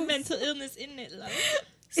illness. Mental illness, isn't it, love?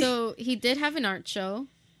 So he did have an art show,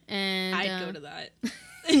 and I'd go to that. right?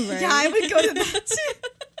 Yeah, I would go to that too.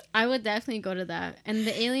 I would definitely go to that. And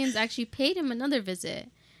the aliens actually paid him another visit,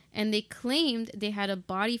 and they claimed they had a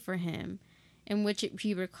body for him, in which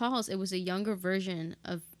he recalls it was a younger version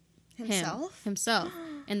of himself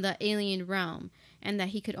in the alien realm, and that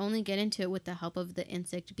he could only get into it with the help of the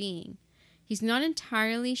insect being. He's not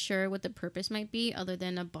entirely sure what the purpose might be other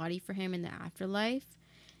than a body for him in the afterlife.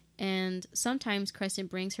 And sometimes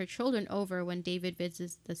Crescent brings her children over when David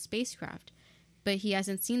visits the spacecraft, but he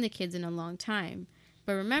hasn't seen the kids in a long time,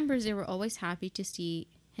 but remembers they were always happy to see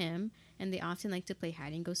him, and they often like to play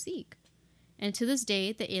hide and go seek. And to this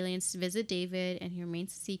day, the aliens visit David, and he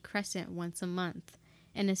remains to see Crescent once a month,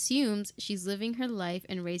 and assumes she's living her life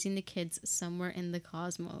and raising the kids somewhere in the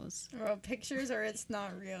cosmos. Bro, pictures or it's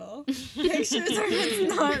not real. Pictures or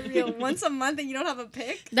it's not real. Once a month and you don't have a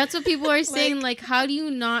pic? That's what people are saying, like, how do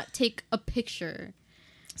you not take a picture?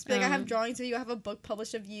 I have drawings of you, I have a book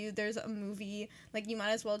published of you, there's a movie. Like, you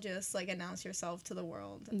might as well just, like, announce yourself to the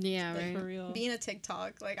world. Yeah, like, right. For real. Being a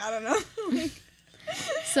TikTok, like, I don't know.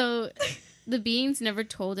 So, the beings never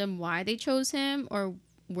told him why they chose him or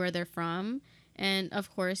where they're from. And, of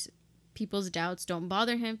course, people's doubts don't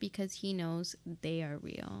bother him because he knows they are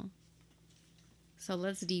real. So,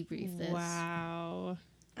 let's debrief this. Wow.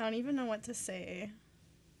 I don't even know what to say.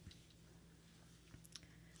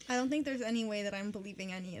 I don't think there's any way that I'm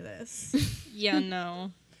believing any of this. Yeah,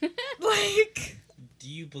 no. Like... Do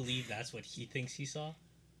you believe that's what he thinks he saw?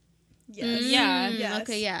 Yes. Yeah. Yes.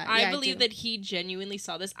 Okay, yeah. I believe that he genuinely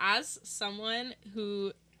saw this. As someone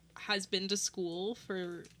who has been to school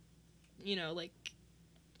for, you know, like,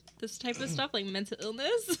 this type of stuff, like mental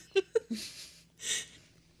illness,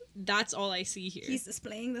 that's all I see here. He's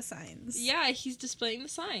displaying the signs. Yeah, he's displaying the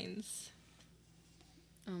signs.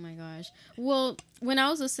 Oh my gosh. Well, when I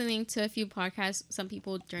was listening to a few podcasts, some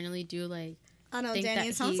people generally do like. I know, think Danny. that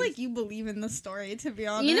It sounds he's- like you believe in the story. To be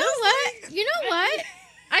honest, You know what? You know what?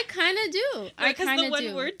 I kind of do. I Because kind the of one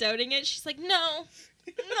do. we're doubting it, she's like, no,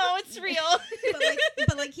 it's real.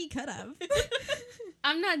 but like he could have.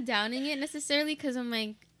 I'm not doubting it necessarily because I'm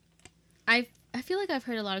like, I feel like I've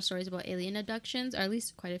heard a lot of stories about alien abductions, or at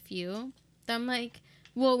least quite a few. That I'm like,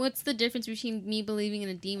 well, what's the difference between me believing in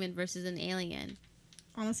a demon versus an alien?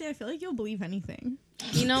 Honestly, I feel like you'll believe anything.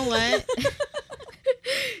 You know what?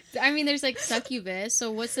 I mean, there's like succubus.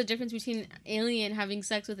 So what's the difference between an alien having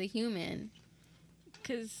sex with a human?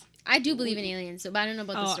 Because I do believe in aliens, so but I don't know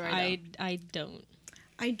about the story.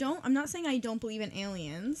 I don't. I'm not saying I don't believe in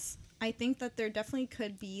aliens. I think that there definitely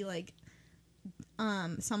could be like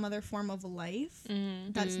some other form of life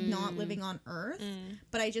that's not living on Earth.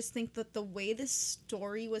 But I just think that the way this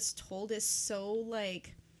story was told is so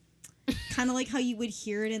like kind of like how you would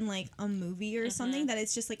hear it in like a movie or something, that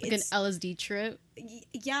it's just like Like it's an LSD trip.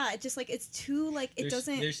 yeah, it just like it's too like it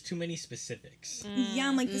doesn't. There's too many specifics. Yeah,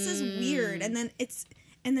 I'm like, this is weird. And then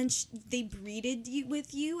they breeded you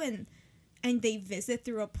with you and they visit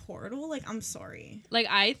through a portal. Like, I'm sorry. Like,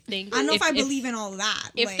 I think... I don't know if I believe in all that.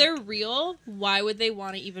 If like, they're real, why would they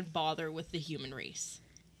want to even bother with the human race?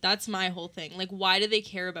 That's my whole thing. Like, why do they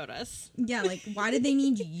care about us? yeah, like, why did they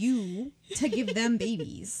need you to give them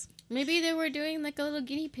babies? Maybe they were doing like a little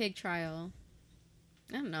guinea pig trial.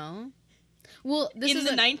 I don't know. Well, this In is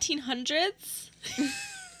the 1900s?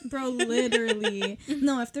 Bro, literally.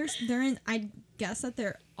 No, if they're in, I guess that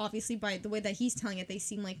they're obviously, by the way that he's telling it, they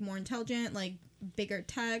seem like more intelligent, like bigger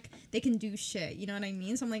tech. They can do shit. You know what I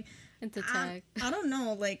mean? So I'm like, it's a tag. I don't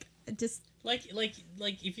know. Like, just Like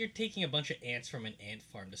if you're taking a bunch of ants from an ant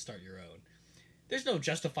farm to start your own, there's no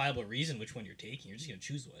justifiable reason which one you're taking. You're just gonna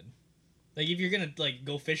choose one. Like if you're gonna like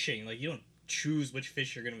go fishing, like you don't choose which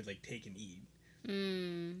fish you're gonna like take and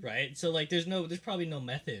eat, right? So like there's probably no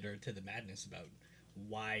method or to the madness about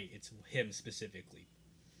why it's him specifically.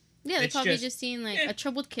 Yeah, they're It's probably just, just seeing like eh, a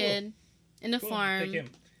troubled kid in a Cool, farm. take him.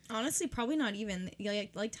 honestly, probably not even.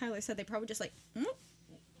 Like Tyler said, they probably just like,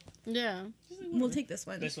 Yeah. we'll take this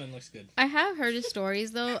one. This one looks good. I have heard of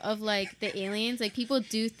stories though of like the aliens. Like people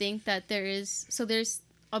do think that there's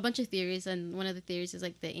a bunch of theories, and one of the theories is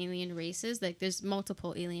like the alien races. Like there's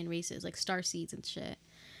multiple alien races, like star seeds and shit.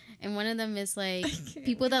 And one of them is like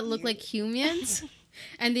people that look like humans,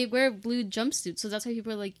 and they wear blue jumpsuits. So that's why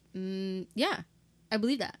people are like, yeah, I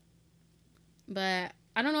believe that. But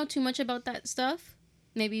I don't know too much about that stuff.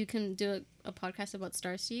 Maybe you can do a podcast about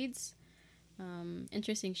star seeds.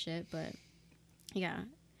 Interesting shit, but yeah.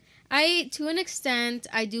 To an extent,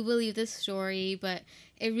 I do believe this story, but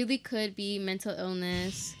it really could be mental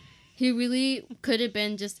illness. He really could have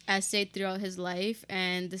been just essayed throughout his life,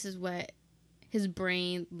 and this is what his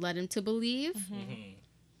brain led him to believe. Mm-hmm.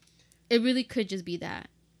 It really could just be that.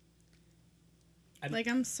 Like,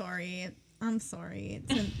 I'm sorry.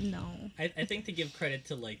 It's a no. I think to give credit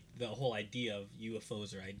to like the whole idea of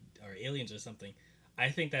UFOs or aliens or something, I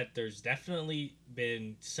think that there's definitely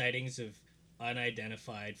been sightings of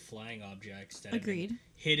unidentified flying objects that have Agreed. been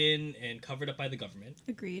hidden and covered up by the government.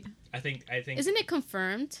 Agreed. I think. Isn't it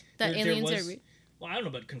confirmed that there aliens was- are... Well, I don't know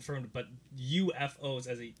about confirmed, but UFOs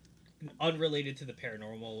as a unrelated to the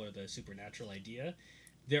paranormal or the supernatural idea,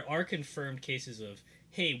 there are confirmed cases of,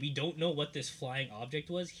 hey, we don't know what this flying object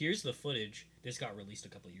was. Here's the footage. This got released a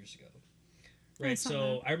couple of years ago. Right.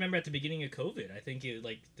 So I remember at the beginning of COVID, I think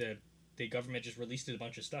the government just released a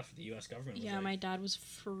bunch of stuff. The U.S. government was Yeah, like, my dad was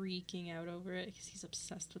freaking out over it because he's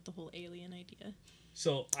obsessed with the whole alien idea.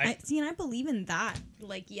 So I see, and I believe in that.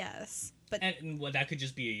 Like, yes, but and well, that could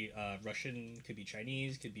just be Russian, could be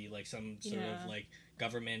Chinese, could be like some sort of like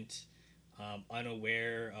government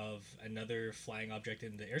unaware of another flying object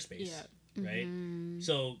in the airspace. Yeah. Right.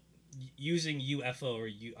 So using UFO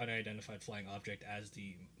or unidentified flying object as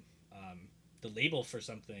the label for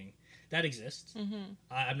something that exists,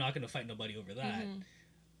 I'm not going to fight nobody over that.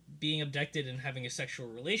 Being abducted and having a sexual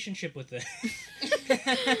relationship with it,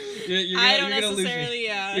 I don't necessarily.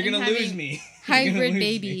 You're gonna having lose me. hybrid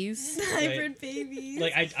babies. hybrid babies.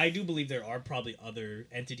 Like I do believe there are probably other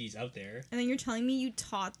entities out there. And then you're telling me you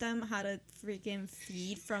taught them how to freaking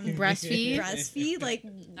feed from Breastfeed? Breastfeed? Like,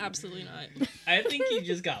 Absolutely not. I think he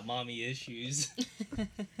just got mommy issues.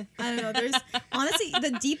 I don't know. There's honestly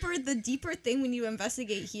the deeper thing when you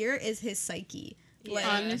investigate here is his psyche. Like,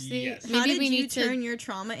 Honestly, Yes. how maybe did we you need turn to... your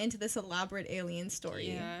trauma into this elaborate alien story?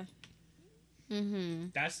 Yeah.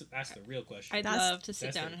 That's the real question. I'd That's- love to sit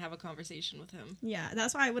that's down it. and have a conversation with him. Yeah,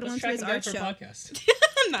 that's why I would have Let's went to track his him down art for a show. podcast.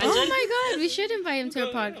 Imagine. Oh my god, we should invite him to a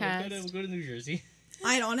We'll podcast. go to New Jersey.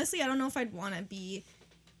 I don't know if I'd want to be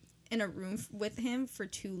in a room with him for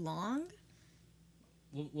too long.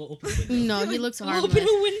 We'll open the window. No, he looks harmless. Open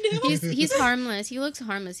a window. He's harmless. He looks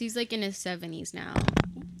harmless. He's like in his 70s now.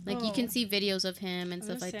 Like you can Oh. see videos of him and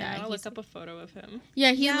stuff like that. I'll He's- look up a photo of him.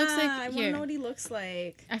 Yeah, he yeah, looks like I want to here. know what he looks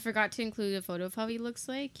like. I forgot to include a photo of how he looks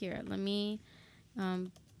like. Here, let me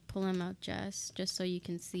pull him out just so you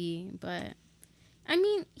can see. But I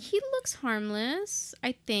mean, he looks harmless.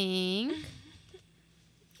 I think.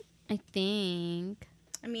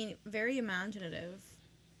 I mean, very imaginative.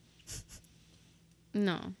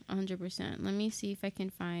 No, 100%. Let me see if I can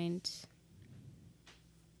find.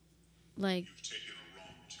 Like.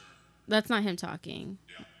 That's not him talking,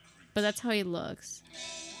 but that's how he looks.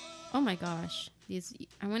 Oh my gosh, these!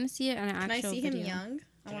 I want to see it on an Can I actual see video. him young?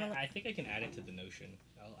 I think I can add it to the Notion.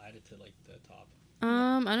 I'll add it to like the top.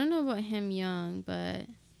 I don't know about him young, but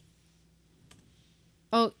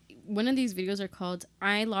oh, one of these videos are called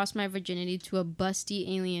 "I Lost My Virginity to a Busty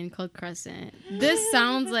Alien Called Crescent." This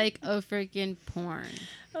sounds like a freaking porn.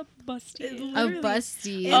 A busty. It A literally-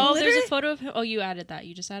 busty. It Oh, there's literally- a photo of him. Oh, you added that.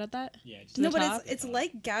 You just added that? Yeah. Just No, the but top? it's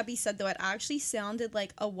like Gabby said though. It actually sounded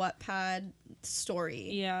like a Wattpad story.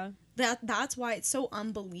 Yeah. That's why it's so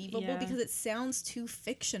unbelievable Yeah. because it sounds too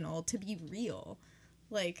fictional to be real.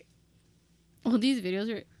 Like, All these videos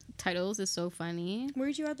are titles is so funny.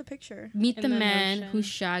 where'd you add the picture? Meet In the the man Notion. who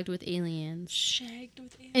shagged with aliens. Shagged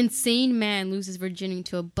with aliens. Insane man loses virginity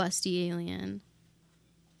to a busty alien.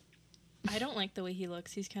 I don't like the way he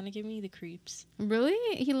looks. He's kind of giving me the creeps. Really?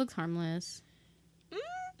 He looks harmless.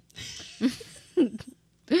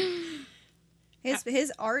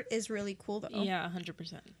 His art is really cool though. Yeah,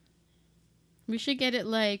 100%. We should get it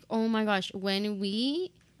like, oh my gosh, when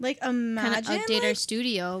we Like kind of imagine update our like,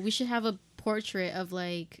 studio, we should have a portrait of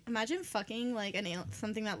like, imagine fucking like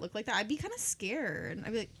something that looked like that. I'd be kind of scared.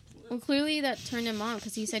 I'd be like, well, clearly that turned him on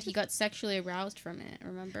because he said he got sexually aroused from it.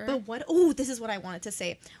 Remember? but what? Oh, this is what I wanted to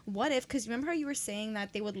say. What if? Because remember how you were saying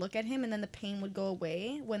that they would look at him and then the pain would go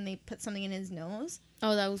away when they put something in his nose?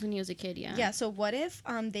 Oh, that was when he was a kid. Yeah. Yeah. So what if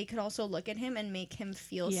they could also look at him and make him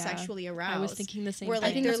feel Yeah, sexually aroused? I was thinking the same Where thing.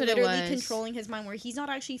 like think they're that's what it literally was. controlling his mind, where he's not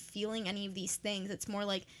actually feeling any of these things. It's more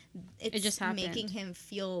like it's just happened. making him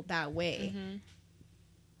feel that way. Mhm.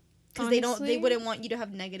 Because they Honestly- wouldn't want you to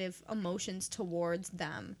have negative emotions towards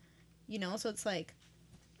them, you know. So it's like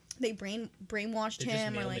they brainwashed They're just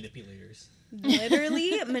him, or male like manipulators.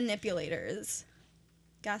 literally manipulators,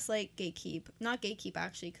 gaslight, gatekeep. Not gatekeep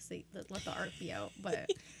actually, because they let the art be out, but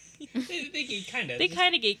they kind of. They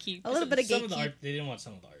kind of gatekeep. a little bit of Some of the gatekeep, art. They didn't want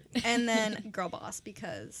some of the art. and then girl boss,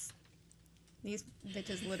 because these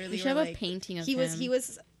bitches literally We should were have like a painting of he him.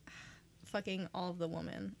 was fucking all of the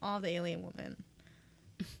alien women.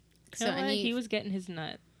 So You know what? any He was getting his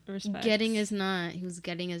nut. Respects. getting his nut. He was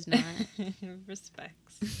getting his nut.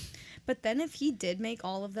 Respects. But then if he did make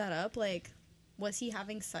all of that up, like, was he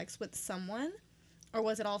having sex with someone? Or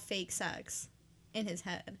was it all fake sex in his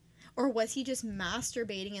head? Or was he just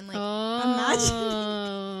masturbating and, like,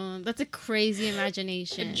 Oh, that's a crazy A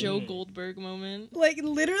imagination. Joe Goldberg moment. like,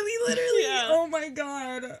 literally, Yeah. oh my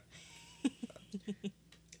god.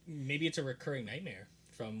 Maybe it's a recurring nightmare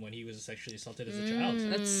from when he was sexually assaulted as a child.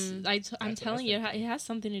 That's I'm That's what I telling was you, thinking. it has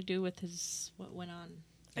something to do with his what went on.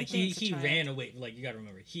 Like think as a he child. ran away. Like you gotta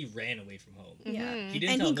remember, he ran away from home. Yeah. Mhm. He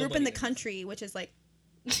didn't And tell he grew up in nobody the that- country, which is, like,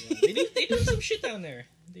 Yeah, they do some shit down there.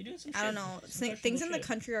 They doing some shit. I don't know. Some questionable Things in the shit.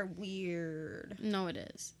 country are weird. No, it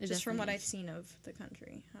is. It Just from what definitely I've is. seen of the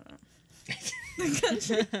country. I don't know. The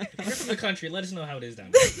country. If you're from the country, let us know how it is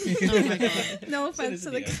down there. Oh my God. No So offense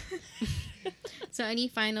to this the is So, any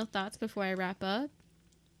final thoughts before I wrap up?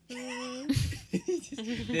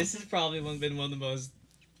 This has probably been one of the most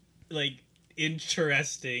like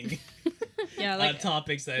interesting Yeah, like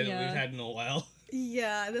topics that yeah. we've had in a while.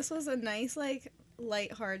 Yeah, this was a nice, like,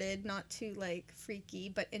 lighthearted, not too, like, freaky,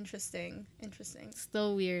 but interesting.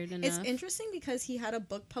 Still weird enough. It's interesting because he had a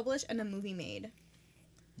book published and a movie made.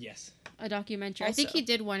 Yes. A documentary. I think Also- he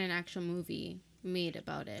did want an actual movie made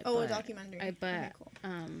about it. Oh, a but documentary. I bet. Okay, cool.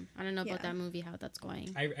 I don't know about Yeah. that movie. How that's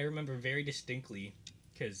going. I remember very distinctly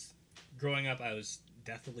because growing up I was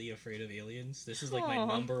deathly afraid of aliens. This is like my Aw.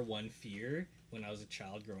 number one fear when I was a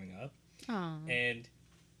child growing up. Oh. And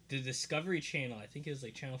the Discovery Channel, I think it was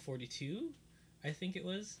like Channel 42, I think it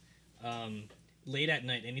was. Late at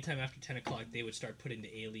night, anytime after 10 o'clock, they would start putting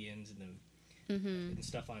the aliens Mm-hmm. and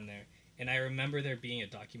stuff on there. And I remember there being a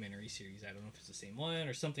documentary series. I don't know if it's the same one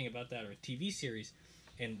or something about that, or a TV series.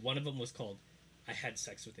 And one of them was called I Had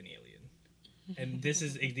Sex with an Alien. And this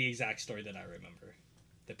is the exact story that I remember.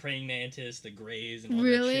 The praying mantis, the grays, and all that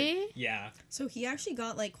Really? shit. Yeah. So he actually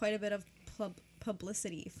got, like, quite a bit of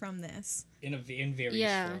publicity from this. In various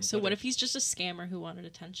Yeah. forms. So what if he's just a scammer who wanted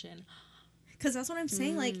attention? Because that's what I'm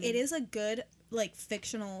saying. Like, it is a good, like,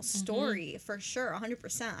 fictional story for sure.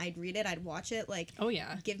 100%. I'd read it. I'd watch it. Like, oh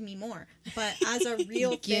yeah, give me more. But as a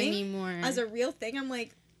real give thing, me more. as a real thing, I'm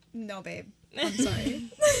like, no, babe. I'm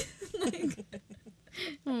sorry. Like,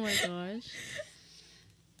 Oh my gosh.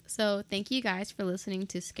 So thank you guys for listening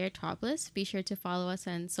to Scared Topless. Be sure to follow us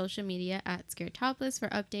on social media at Scared Topless for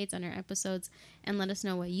updates on our episodes and let us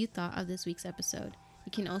know what you thought of this week's episode.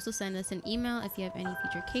 You can also send us an email if you have any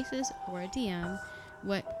future cases or a DM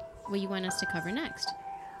what you want us to cover next.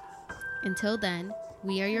 Until then,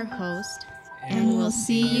 we are your host, and we'll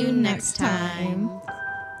see you next time.